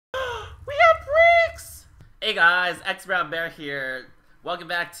Hey guys, X Brown Bear here. Welcome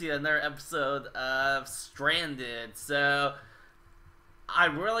back to another episode of Stranded. So, I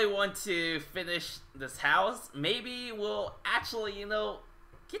really want to finish this house. Maybe we'll actually,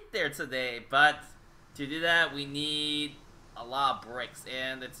 get there today. But to do that, we need a lot of bricks.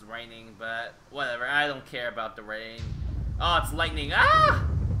 And it's raining, but whatever. I don't care about the rain. Oh, it's lightning. Ah!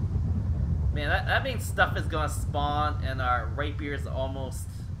 Man, that means stuff is gonna spawn, and our rapier is almost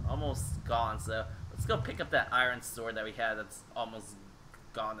gone. So let's go pick up that iron sword that we had. That's almost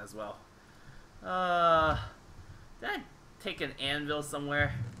gone as well. Did I take an anvil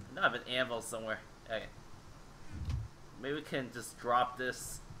somewhere? I know I have an anvil somewhere. Okay. Maybe we can just drop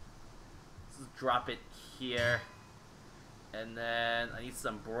this. Let's just drop it here. And then I need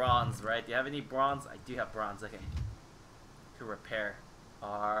some bronze, right? Do you have any bronze? I do have bronze. Okay. To repair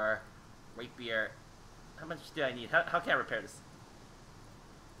our rapier. How much do I need? How can I repair this?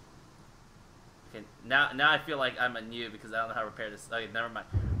 Okay, now I feel like I'm a noob because I don't know how to repair this. Okay, never mind.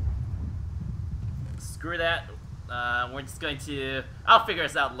 Screw that. We're just going to... I'll figure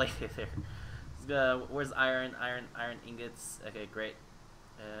this out later. Where's iron? Iron ingots. Okay, great.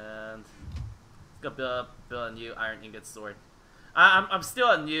 And let's go build a new iron ingot sword. I'm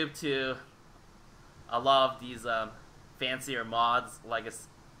still a noob to a lot of these fancier mods, like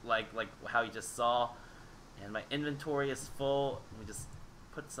how you just saw. And my inventory is full. Let me just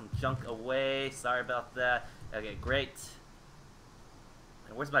put some junk away. Sorry about that. Okay, great.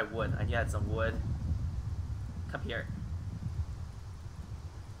 And where's my wood? I need to add some wood. Come here.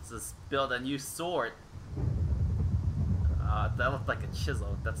 Let's just build a new sword. That looked like a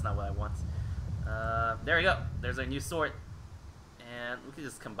chisel. That's not what I want. There we go. There's our new sword. And we can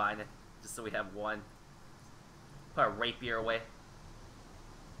just combine it, just so we have one. Put our rapier away.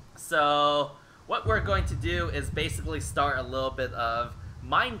 So, what we're going to do is basically start a little bit of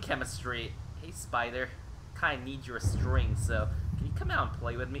mind chemistry. Hey spider, kinda need your string, so can you come out and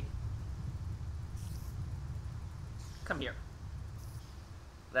play with me? Come here.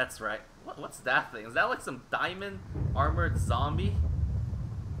 That's right. What's that thing? Is that like some diamond armored zombie?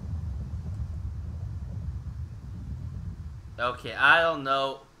 Okay, I don't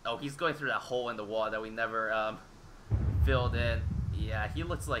know. Oh, he's going through that hole in the wall that we never filled in. Yeah, he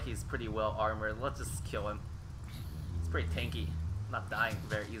looks like he's pretty well armored. Let's just kill him. He's pretty tanky. Not dying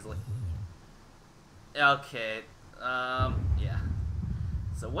very easily. Okay, yeah.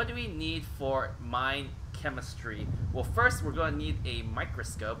 So what do we need for mind chemistry? Well, first we're going to need a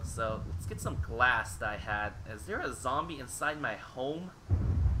microscope. So let's get some glass that I had. Is there a zombie inside my home?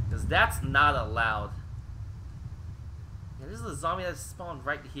 Because that's not allowed. Yeah, this is a zombie that spawned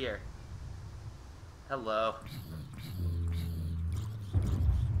right here. Hello.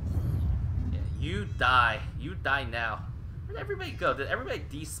 Yeah, you die. You die now. Where'd everybody go? Did everybody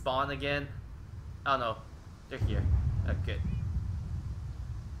despawn again? Oh no, they're here. Oh, good.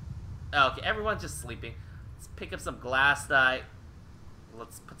 Oh, okay, everyone's just sleeping. Let's pick up some glass dye.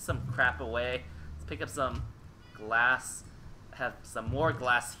 Let's put some crap away. Let's pick up some glass. I have some more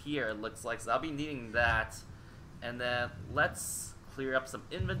glass here, it looks like, so I'll be needing that. And then let's clear up some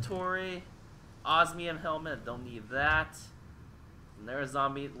inventory. Osmium helmet, don't need that. And there's a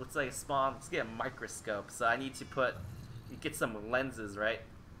zombie, looks like a spawn. Let's get a microscope. So I need to get some lenses, right?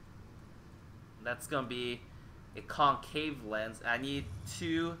 That's gonna be a concave lens. I need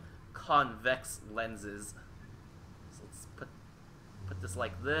 2 convex lenses. So let's put this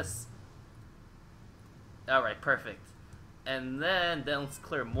like this. Alright, perfect. And then let's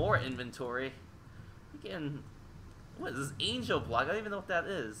clear more inventory. We can... What is this? Angel block? I don't even know what that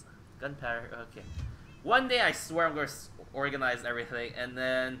is. Gunpowder, okay. One day I swear I'm going to organize everything, and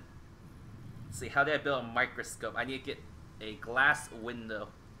then... Let's see, how do I build a microscope? I need to get a glass window.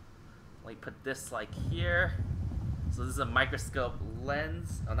 Let me put this like here. So this is a microscope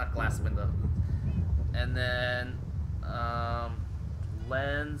lens. Oh, not glass window. And then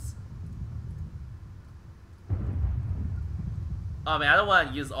lens. Oh man, I don't want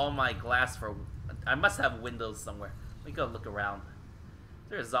to use all my glass for... I must have windows somewhere. Let me go look around. Is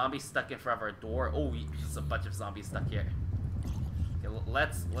there a zombie stuck in front of our door? Oh, there's a bunch of zombies stuck here. Okay,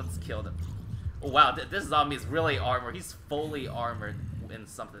 let's kill them. Oh wow, this zombie is really armored. He's fully armored in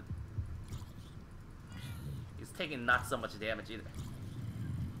something. He's taking not so much damage either.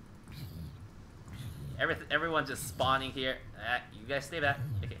 Everyone just spawning here. You guys stay back.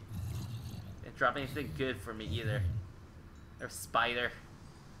 Okay. Didn't drop anything good for me either. There's spider.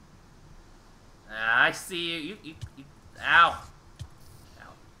 I see you. You. Ow.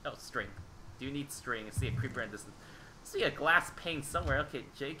 Ow. Oh, string. Do you need string? I see a creeper in distance. I see a glass pane somewhere. Okay,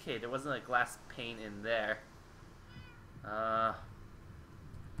 JK, there wasn't a glass pane in there.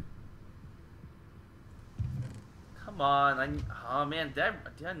 Come on. Oh man, did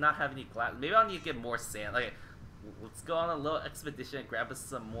I not have any glass? Maybe I'll need to get more sand. Okay, let's go on a little expedition and grab us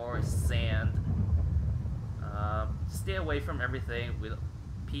some more sand. Stay away from everything.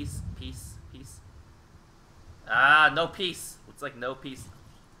 Peace. Ah, no peace. Looks like no peace.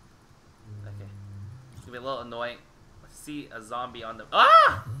 Okay. It's gonna be a little annoying. Let's see a zombie on the.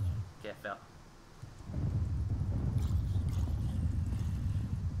 Ah! Okay, I fell.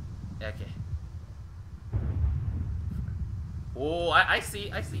 Okay. Oh, I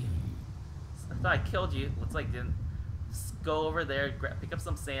see. I thought I killed you. Looks like didn't. Just go over there, pick up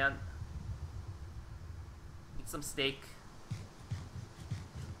some sand. Eat some steak.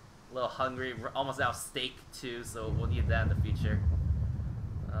 A little hungry. We're almost out of steak too, so we'll need that in the future.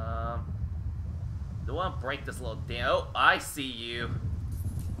 Don't want to break this little dam. Oh, I see you.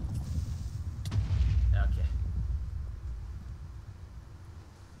 Okay.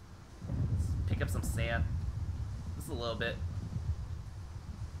 Let's pick up some sand. Just a little bit.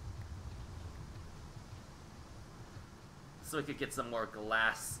 So we could get some more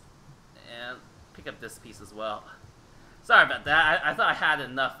glass. And pick up this piece as well. Sorry about that. I thought I had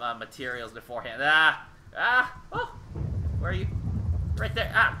enough materials beforehand. Oh, where are you? Right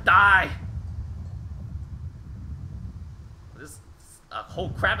there. Die. This a whole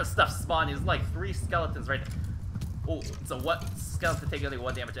crap of stuff spawning. There's like 3 skeletons right there. Oh, so what? Skeleton taking only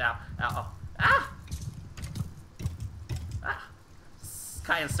 1 damage. Ow.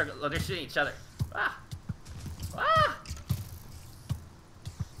 Kind of circle. Oh, they're shooting each other.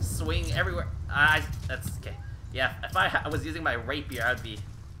 Swing everywhere. That's okay. Yeah, if I was using my rapier, I'd be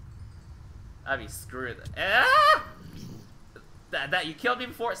screwed. That you killed me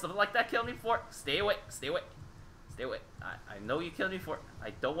before. Something like that killed me before. Stay away. I know you killed me before.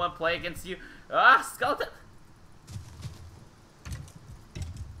 I don't want to play against you. Skeleton.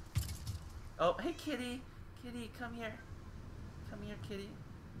 Oh, hey, kitty. Kitty, come here. Come here, kitty.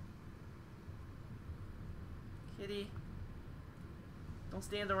 Kitty. Don't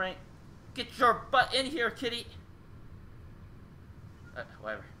stay in the rain. Get your butt in here, kitty.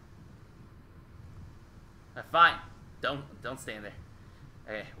 Whatever. Fine. Don't stay in there.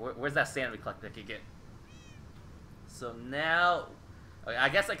 Okay, where's that sand we collected? I could get. So now, okay, I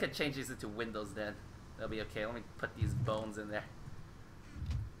guess I could change these into windows then. That'll be okay. Let me put these bones in there.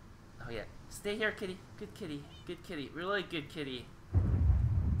 Oh yeah, stay here, kitty. Good kitty. Good kitty. Really good kitty.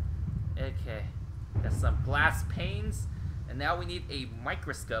 Okay, got some glass panes, and now we need a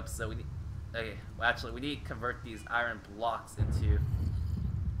microscope. So we need. Okay, well actually, we need to convert these iron blocks into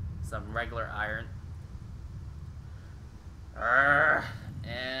some regular iron.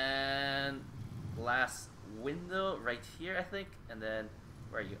 And glass window right here, I think. And then,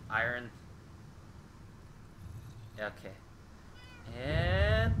 where are you? Iron. Okay.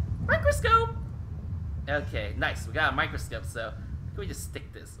 And microscope! Okay, nice. We got a microscope, so can we just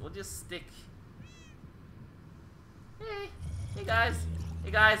stick this? We'll just stick. Hey guys.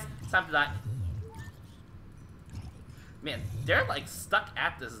 Hey guys, it's time to die. Man, they're like stuck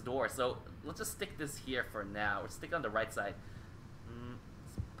at this door, so let's just stick this here for now. We'll stick it on the right side.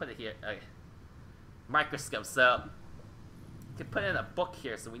 Let's put it here. Okay. Microscope. So we can put in a book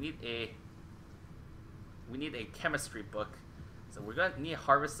here. So we need a chemistry book. So we're gonna need to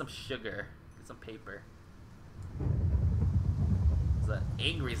harvest some sugar, get some paper. It's an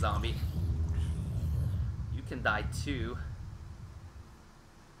angry zombie. You can die too.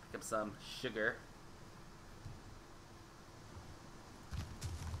 Pick up some sugar.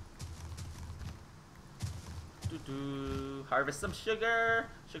 Harvest some sugar.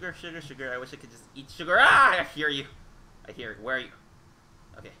 Sugar. I wish I could just eat sugar. I hear you. I hear you. Where are you?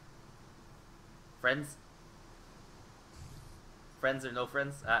 Okay. Friends? Friends or no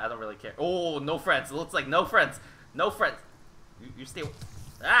friends? I don't really care. Oh, no friends. It looks like no friends. No friends. You stay.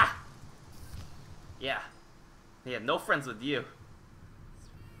 Yeah. Yeah, no friends with you.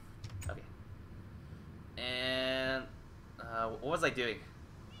 Okay. And what was I doing?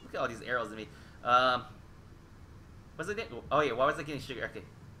 Look at all these arrows in me. Was it? Oh yeah, why was I getting sugar? Okay,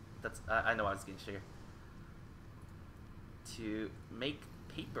 that's I know I was getting sugar. To make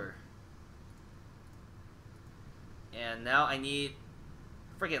paper. And now I need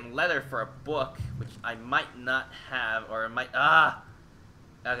friggin' leather for a book, which I might not have, or I might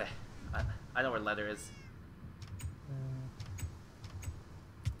okay, I know where leather is.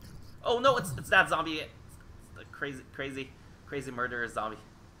 Oh no, it's that zombie. It's the crazy murderer zombie.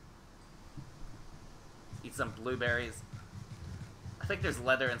 Eat some blueberries. I think there's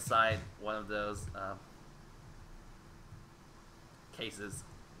leather inside one of those cases.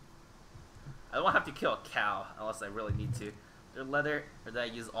 I don't have to kill a cow unless I really need to. Is there leather, or did I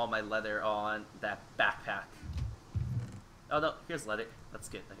use all my leather on that backpack? Oh no, here's leather. That's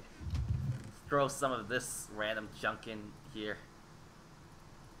good. Okay. Throw some of this random junk in here.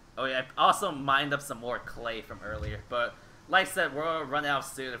 Oh yeah, I also mined up some more clay from earlier, but like I said, we're gonna run out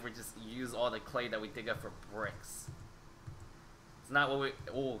soon if we just use all the clay that we dig up for bricks. It's not what we.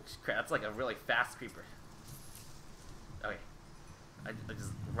 Oh crap! That's like a really fast creeper. Okay, I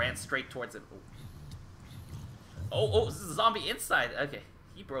just ran straight towards it. Oh, this is a zombie inside. Okay,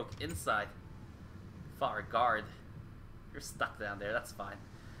 he broke inside. Far guard. You're stuck down there. That's fine.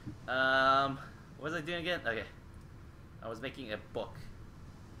 What was I doing again? Okay, I was making a book.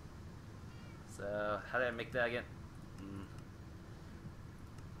 So how did I make that again?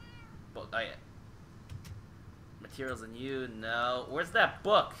 Book. Oh yeah. Materials and you. No. Where's that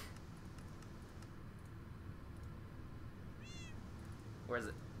book? Where is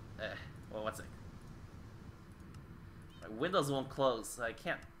it? Well, one sec. My windows won't close, so I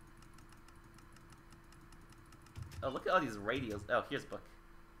can't. Oh, look at all these radios. Oh, here's book.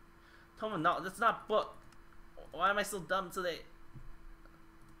 Toma, no, that's not book. Why am I so dumb today?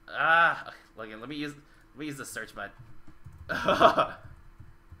 Ah, look, let me use the search button.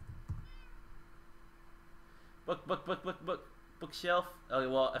 Bookshelf. Okay,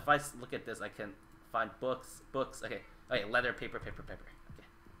 well, if I look at this, I can find books. Okay, leather, paper. Okay,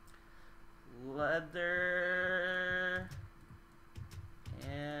 leather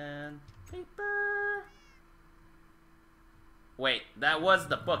and paper. Wait, that was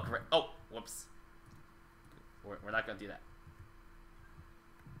the book, right? Oh, whoops. We're not gonna do that.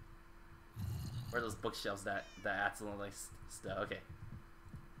 Where are those bookshelves that accidentally okay.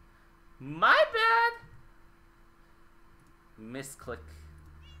 My bad. Misclick.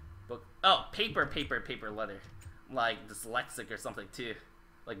 Book. Oh, paper, leather. I'm like dyslexic or something too.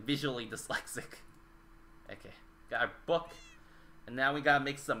 Like visually dyslexic. Okay, got our book. And now we gotta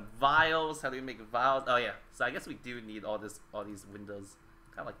make some vials. How do we make vials? Oh yeah. So I guess we do need all these windows,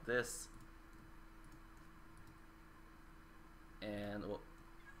 kind of like this. And we'll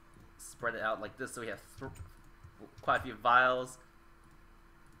spread it out like this, so we have quite a few vials.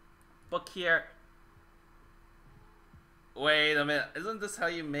 Book here. Wait a minute. Isn't this how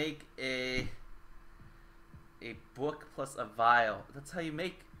you make a book plus a vial? That's how you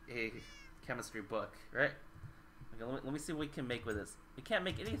make a chemistry book, right? Okay, let me see what we can make with this. We can't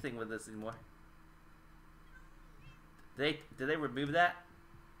make anything with this anymore. Did they remove that?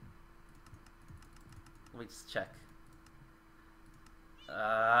 Let me just check.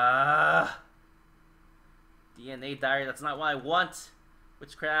 DNA diary, that's not what I want.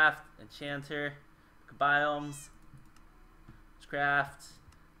 Witchcraft, enchanter, biomes, witchcraft.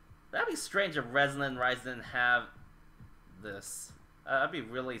 That'd be strange if Resonant Rise didn't have this. I'd be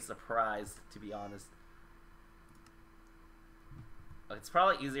really surprised, to be honest. It's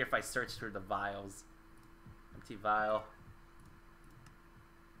probably easier if I search through the vials. Empty vial.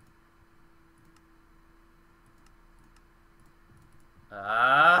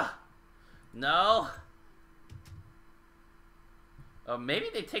 No. Oh, maybe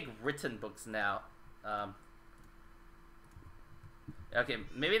they take written books now. Okay,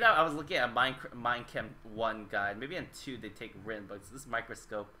 maybe that I was looking at a Minechem 1 guide. Maybe in 2 they take written books. This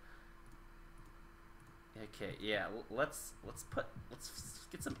microscope. Okay, yeah. Let's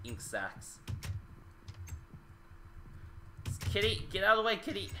get some ink sacks. Kitty, get out of the way,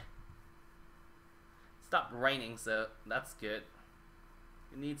 kitty. Stopped raining, so that's good.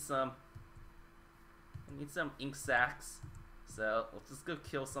 We need some ink sacks. So let's just go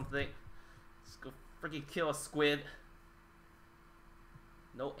kill something. Let's go freaking kill a squid.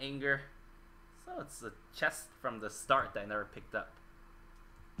 No anger. So it's a chest from the start that I never picked up.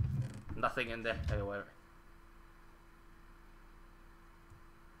 Nothing in there. Okay, whatever.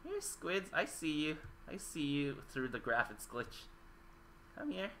 Here's squids. I see you. I see you through the graphics glitch.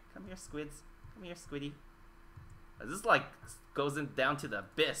 Come here, squids. Come here, squiddy. This like goes down to the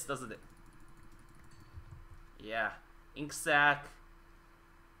abyss, doesn't it? Yeah. Ink sac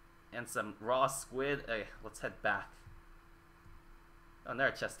and some raw squid. Okay, let's head back. Oh,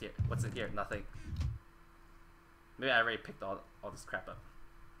 another chest here. What's in here? Nothing. Maybe I already picked all this crap up.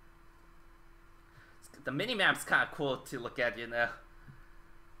 The mini-map's kind of cool to look at, you know,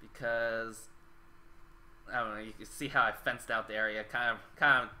 because I don't know. You can see how I fenced out the area, kind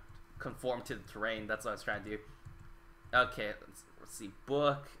of conform to the terrain. That's what I was trying to do. Okay, let's see.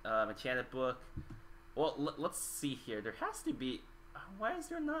 Book, enchanted book. Well, let's see here. There has to be. Why is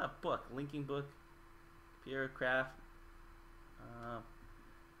there not a book? Linking book, pure craft.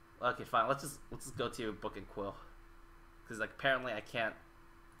 Okay, fine. Let's just go to book and quill, because like apparently I can't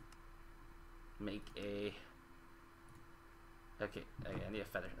make a. Okay, I need a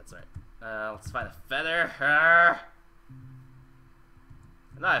feather. That's right. Let's find a feather.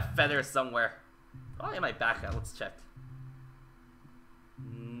 I know I have feathers somewhere. Probably in my backpack. Let's check.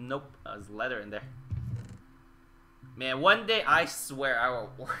 Nope. There's leather in there. Man, one day I swear I will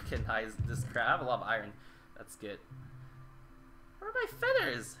organize this crap. I have a lot of iron. That's good. Where are my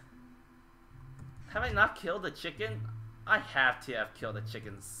feathers? Have I not killed a chicken? I have to have killed a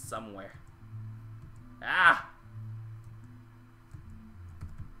chicken somewhere. Ah!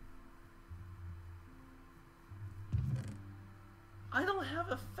 I don't have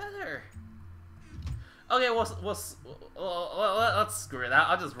a feather. Okay, let's screw it.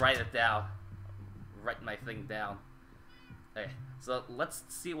 I'll just write it down. Write my thing down. Okay, so let's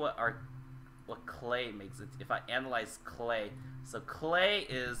see what clay makes it. If I analyze clay, so clay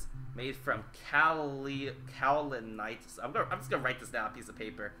is made from kaolinite. So I'm just gonna write this down on a piece of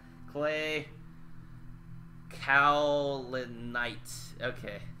paper. Clay, kaolinite.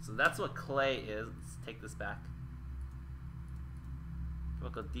 Okay, so that's what clay is. Let's take this back. We'll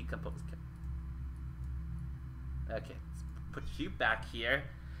go decompose. Okay, let's put you back here,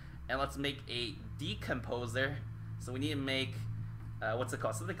 and let's make a decomposer. So we need to make, what's it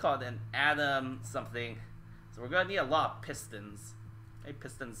called? Something called an atom something. So we're gonna need a lot of pistons. How many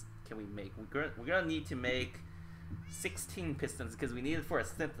pistons can we make? We're gonna need to make 16 pistons because we need it for a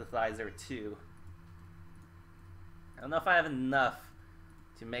synthesizer too. I don't know if I have enough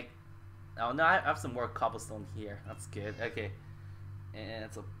to make. Oh no, I have some more cobblestone here. That's good. Okay, and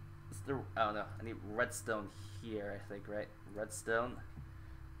it's the I don't know. I need redstone here. I think, right? Redstone.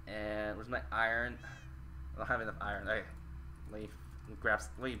 And where's my iron? I don't have enough iron. Okay, let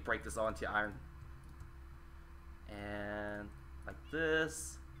me break this all into iron. And like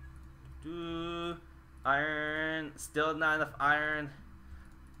this. Iron. Still not enough iron.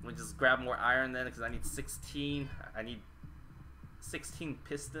 Let me just grab more iron then, because I need 16. I need 16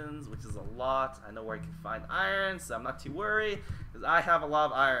 pistons, which is a lot. I know where I can find iron, so I'm not too worried, because I have a lot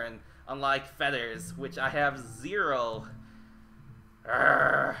of iron, unlike feathers, which I have 0.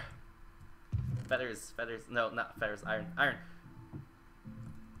 Urgh. Feathers, no, not feathers, iron. There,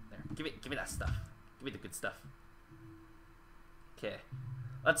 give me that stuff. Give me the good stuff. Okay,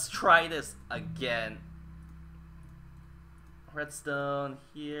 let's try this again. Redstone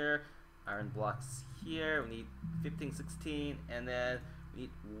here, iron blocks here. We need 15, 16, and then we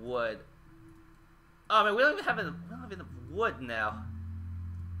need wood. Oh man, we don't have enough wood now.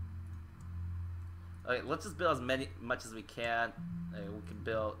 Okay, let's just build as much as we can. Okay, we can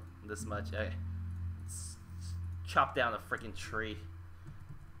build this much. Okay, let's chop down a freaking tree.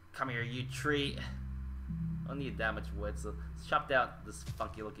 Come here, you tree. I don't need that much wood, so let's chop down this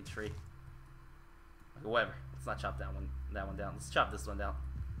funky looking tree. Okay, whatever. Let's not chop that one down. Let's chop this one down.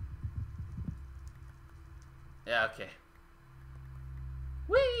 Yeah, okay.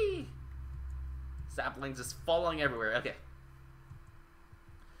 Whee! Saplings just falling everywhere. Okay.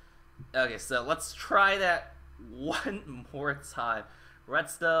 Okay, so let's try that one more time.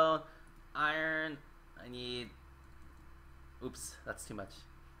 Redstone, iron, I need... Oops, that's too much.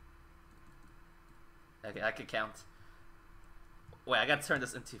 Okay, I can count. Wait, I gotta turn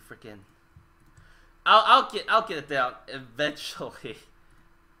this into freaking... I'll get it down eventually.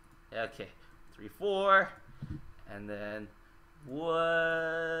 Okay, 3, 4, and then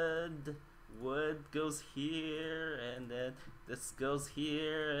wood goes here, and then this goes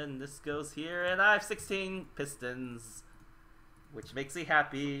here, and this goes here, and I have 16 pistons, which makes me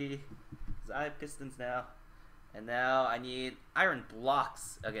happy, because I have pistons now. And now I need iron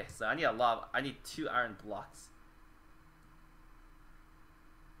blocks. Okay, so I need 2 iron blocks.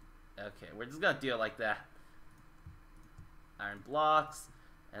 Okay, we're just gonna do it like that. Iron blocks,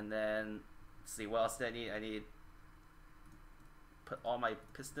 and then let's see what else do I need. I need put all my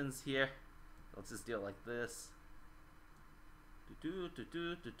pistons here. Let's just do it like this. 2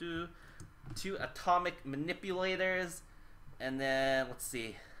 atomic manipulators, and then let's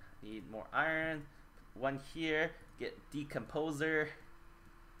see. Need more iron. 1 here. Get decomposer.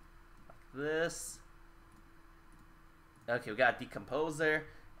 Like this. Okay, we got a decomposer.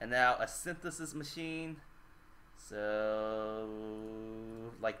 And now a synthesis machine. So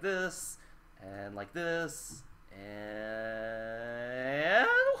like this, and like this, and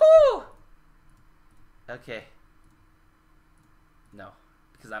whoo! Okay. No,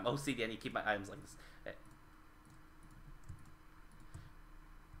 because I'm OCD. I need to keep my items like this.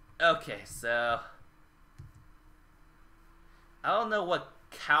 Okay, so I don't know what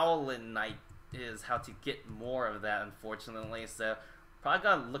kaolinite is. How to get more of that, unfortunately. So. Probably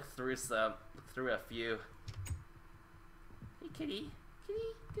gotta look through a few. Hey kitty,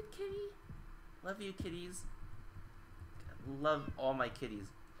 good kitty. Love you kitties. Love all my kitties.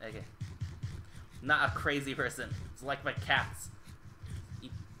 Okay. Not a crazy person. It's like my cats. Eat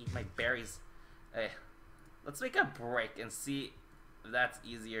my berries. Hey, let's make a brick and see if that's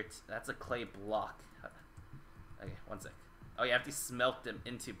easier. That's a clay block. Okay, one sec. Oh, you have to smelt them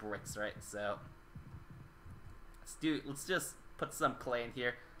into bricks, right? So let's just put some clay in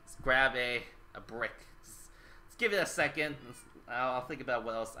here. Let's grab a brick. Let's give it a second. I'll think about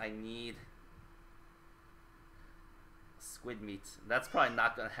what else I need. Squid meat. That's probably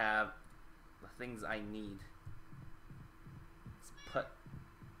not gonna have the things I need. Let's put.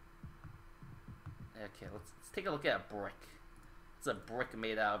 Okay, let's take a look at a brick. What's a brick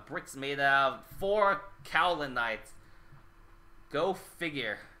made out of? Brick's made out of 4 kaolinites. Go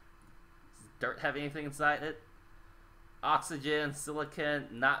figure. Does dirt have anything inside it? Oxygen, silicon,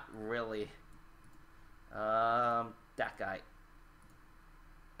 not really. That guy.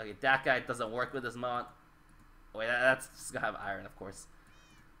 Okay, that guy doesn't work with this mod. Wait, that's just gonna have iron, of course.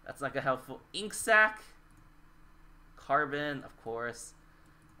 That's not gonna helpful. Ink sac, carbon, of course.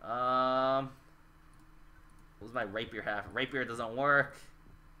 What does my rapier have? Rapier doesn't work.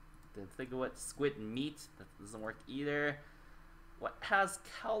 Didn't think of what. Squid meat, that doesn't work either. What has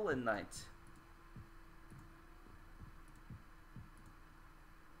kaolinite?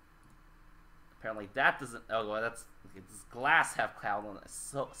 Apparently that doesn't. Oh, well, that's. Does glass have kaolinite?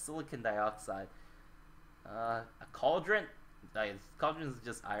 So, silicon dioxide. A cauldron? Cauldron is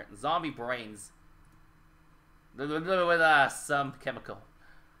just iron. Zombie brains. With some chemical.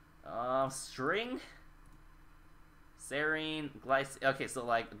 String? Serine, glycine. Okay, so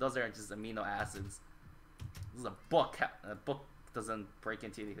like those are just amino acids. This is a book. A book doesn't break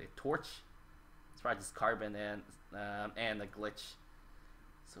into anything. Torch? It's probably just carbon and a glitch.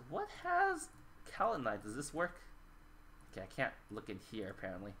 So what has kaolinite? Does this work? Okay, I can't look in here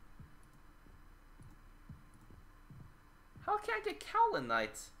apparently. How can I get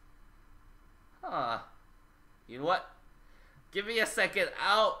kaolinite? Huh. You know what? Give me a second.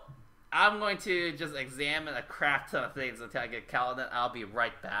 I'm going to just examine a crap ton of things until I get kaolinite. I'll be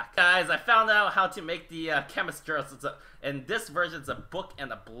right back. Guys, I found out how to make the chemist journal. In this version, it's a book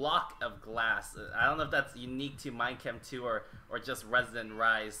and a block of glass. I don't know if that's unique to Minechem 2 or just Resident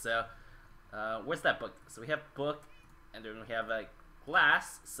Rise. So, where's that book? So we have book, and then we have a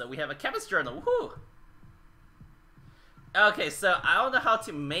glass. So we have a chemist journal. Woohoo! Okay, so I don't know how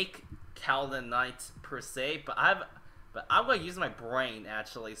to make kaolinite per se, but I'm going to use my brain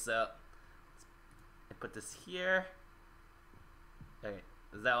actually. So I put this here. Okay,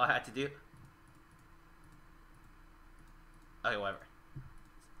 is that all I had to do? Okay, whatever.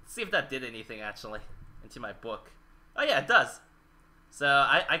 Let's see if that did anything actually into my book. Oh yeah, it does. So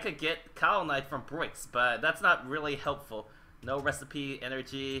I could get kaolinite from bricks, but that's not really helpful. No recipe,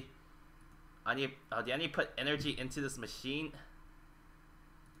 energy. Do I need to put energy into this machine?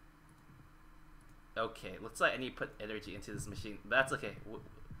 Okay, looks like I need to put energy into this machine. That's okay.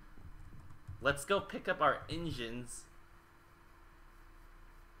 Let's go pick up our engines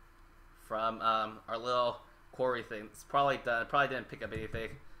from our little quarry thing. It's probably done. Probably didn't pick up anything.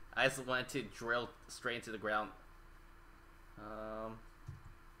 I just wanted to drill straight into the ground. Let's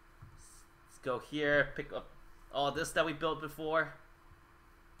go here. Pick up all this that we built before.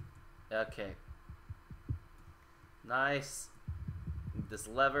 Okay. Nice. This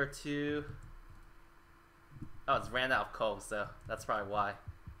lever too. Oh, it's ran out of coal, so that's probably why.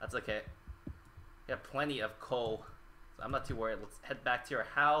 That's okay. We have plenty of coal, so I'm not too worried. Let's head back to our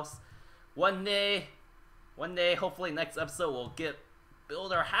house. One day, hopefully next episode we'll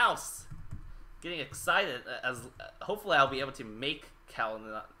build our house. Getting excited as hopefully I'll be able to make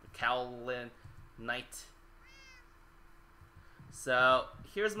kaolinite. So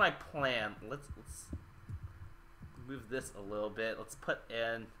here's my plan. Let's move this a little bit. Let's put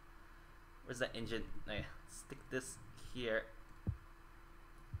in. Where's that engine? Okay, stick this here.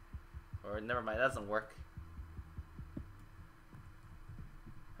 Or never mind, that doesn't work.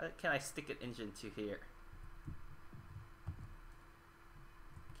 How can I stick an engine to here?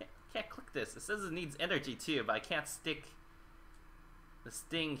 Can't click this. It says it needs energy too, but I can't stick this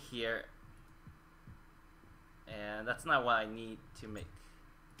thing here. And that's not what I need to make.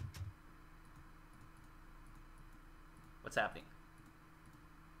 What's happening?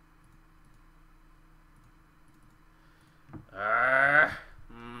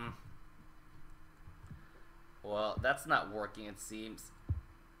 Well, that's not working, it seems.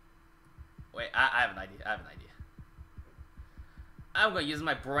 Wait, I have an idea. I'm going to use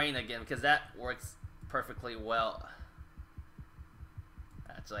my brain again because that works perfectly well.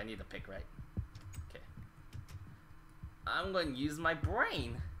 Actually, I need to pick right. Okay. I'm going to use my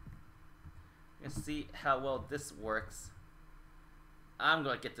brain. Let's see how well this works. I'm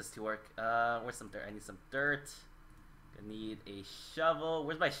going to get this to work. Where's some dirt? I need some dirt. Gonna need a shovel.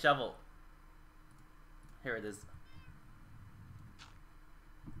 Where's my shovel? Here it is.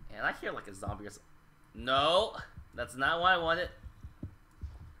 And I hear like a zombie or something. No, that's not what I wanted.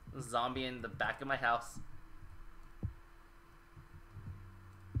 A zombie in the back of my house.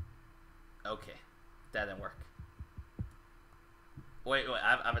 Okay, that didn't work. Wait,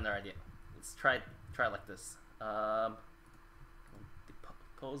 I have another idea. Let's try it like this.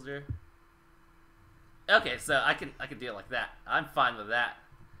 Deposer. Okay, so I can do it like that. I'm fine with that.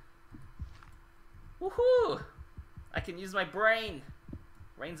 Woohoo! I can use my brain.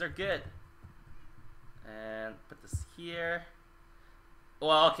 Brains are good. And put this here.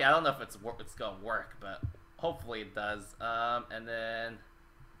 Well, okay, I don't know if it's gonna work, but hopefully it does. And then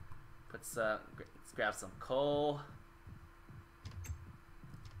put some. Let's grab some coal.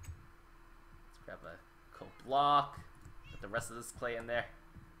 Let's grab a coal block. Put the rest of this clay in there.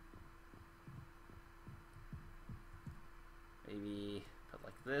 Maybe put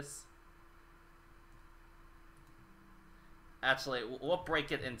like this. Actually, we'll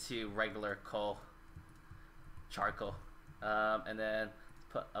break it into regular coal, charcoal, and then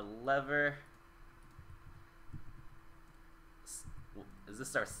put a lever. Is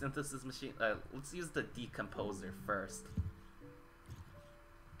this our synthesis machine? Let's use the decomposer first.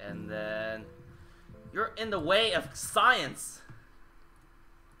 And then you're in the way of science.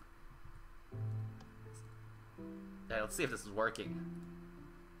 Okay, let's see if this is working.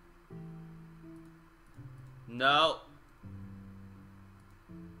 No.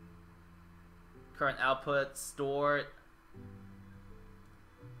 Current output stored.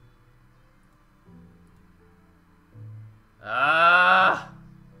 I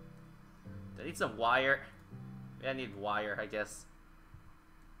need some wire. Yeah, I need wire, I guess.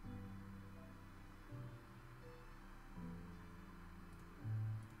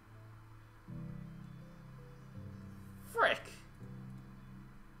 Frick.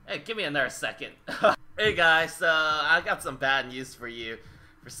 Hey, give me another second. Hey guys, I got some bad news for you.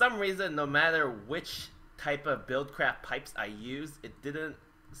 For some reason, no matter which type of Buildcraft pipes I used, it didn't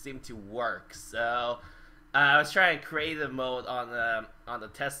seem to work. So I was trying creative mode on the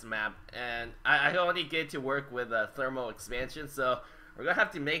test map, and I only get to work with thermal expansion. So we're gonna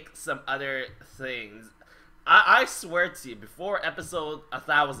have to make some other things. I swear to you, before episode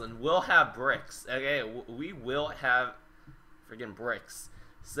 1000, we'll have bricks. Okay, we will have friggin' bricks.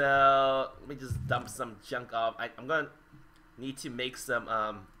 So let me just dump some junk off. I'm gonna need to make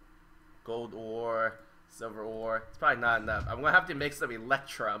some gold ore, silver ore. It's probably not enough. I'm gonna have to make some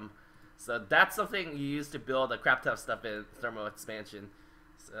electrum. So that's something you use to build the crap ton of stuff in thermal expansion.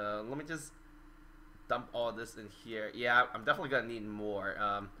 So let me just dump all this in here. Yeah, I'm definitely gonna need more.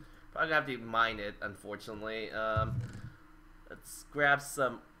 Probably gonna have to mine it, unfortunately. Let's grab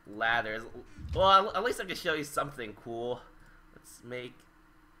some ladders. Well, at least I can show you something cool. Let's make.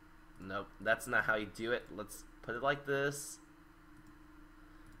 Nope, that's not how you do it. Let's put it like this.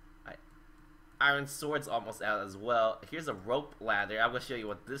 Iron sword's almost out as well. Here's a rope ladder. I'm gonna show you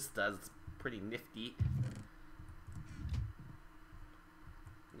what this does. It's pretty nifty.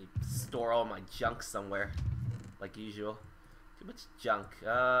 Need to store all my junk somewhere, like usual. Too much junk.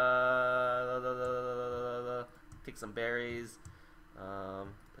 Take some berries.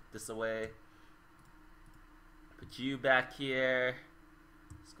 Put this away. Put you back here.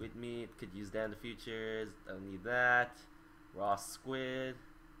 Squid meat. Could use that in the future. Don't need that. Raw squid.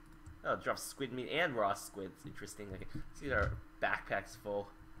 Oh, it drops squid meat and raw squid. It's interesting. Okay, see our backpack's full.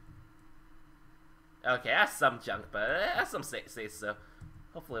 Okay, that's some junk, but that's some say so.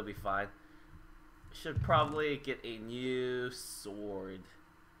 Hopefully it'll be fine. Should probably get a new sword.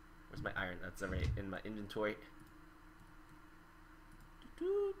 Where's my iron? That's already in my inventory.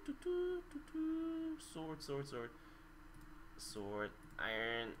 Sword, sword, sword. Sword,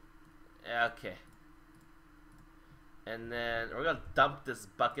 iron. Okay. And then we're gonna dump this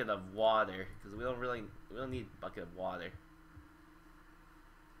bucket of water because we don't need a bucket of water.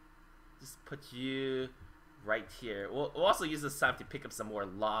 Just put you right here. We'll also use this time to pick up some more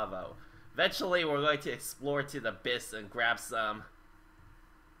lava. Eventually, we're going to explore to the abyss and grab some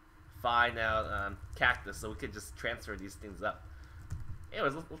fine out cactus, so we could just transfer these things up.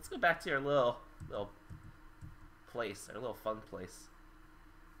 Anyways, let's go back to our little place, our little fun place.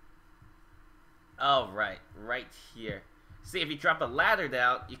 Oh, right here. See, if you drop a ladder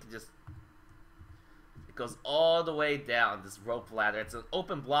down, you can just... It goes all the way down, this rope ladder. It's an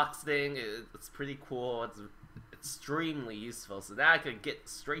open blocks thing. It's pretty cool. It's extremely useful. So now I can get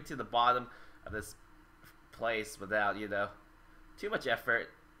straight to the bottom of this place without, you know, too much effort.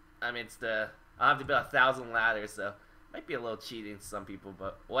 I mean, I'll have to build 1,000 ladders, so might be a little cheating to some people,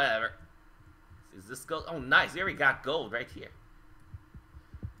 but whatever. Is this gold? Oh, nice. We already got gold right here.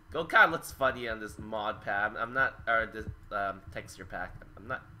 Gold kind of looks funny on this mod pad. I'm not, or this texture pack. I'm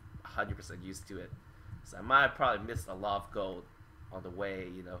not 100% used to it. So I might have probably missed a lot of gold on the way,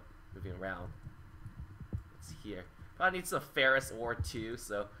 you know, moving around. What's here? Probably need some ferrous ore too,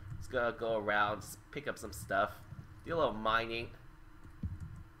 so just gonna go around, just pick up some stuff, do a little mining.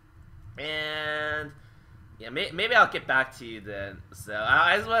 And yeah, maybe I'll get back to you then. So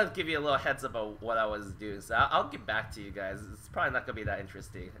I just want to give you a little heads up of what I was doing. So I'll get back to you guys. It's probably not gonna be that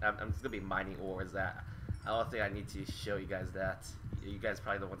interesting. I'm just gonna be mining ores. That I don't think I need to show you guys that. You guys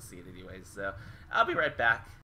probably don't want to see it anyways. So I'll be right back.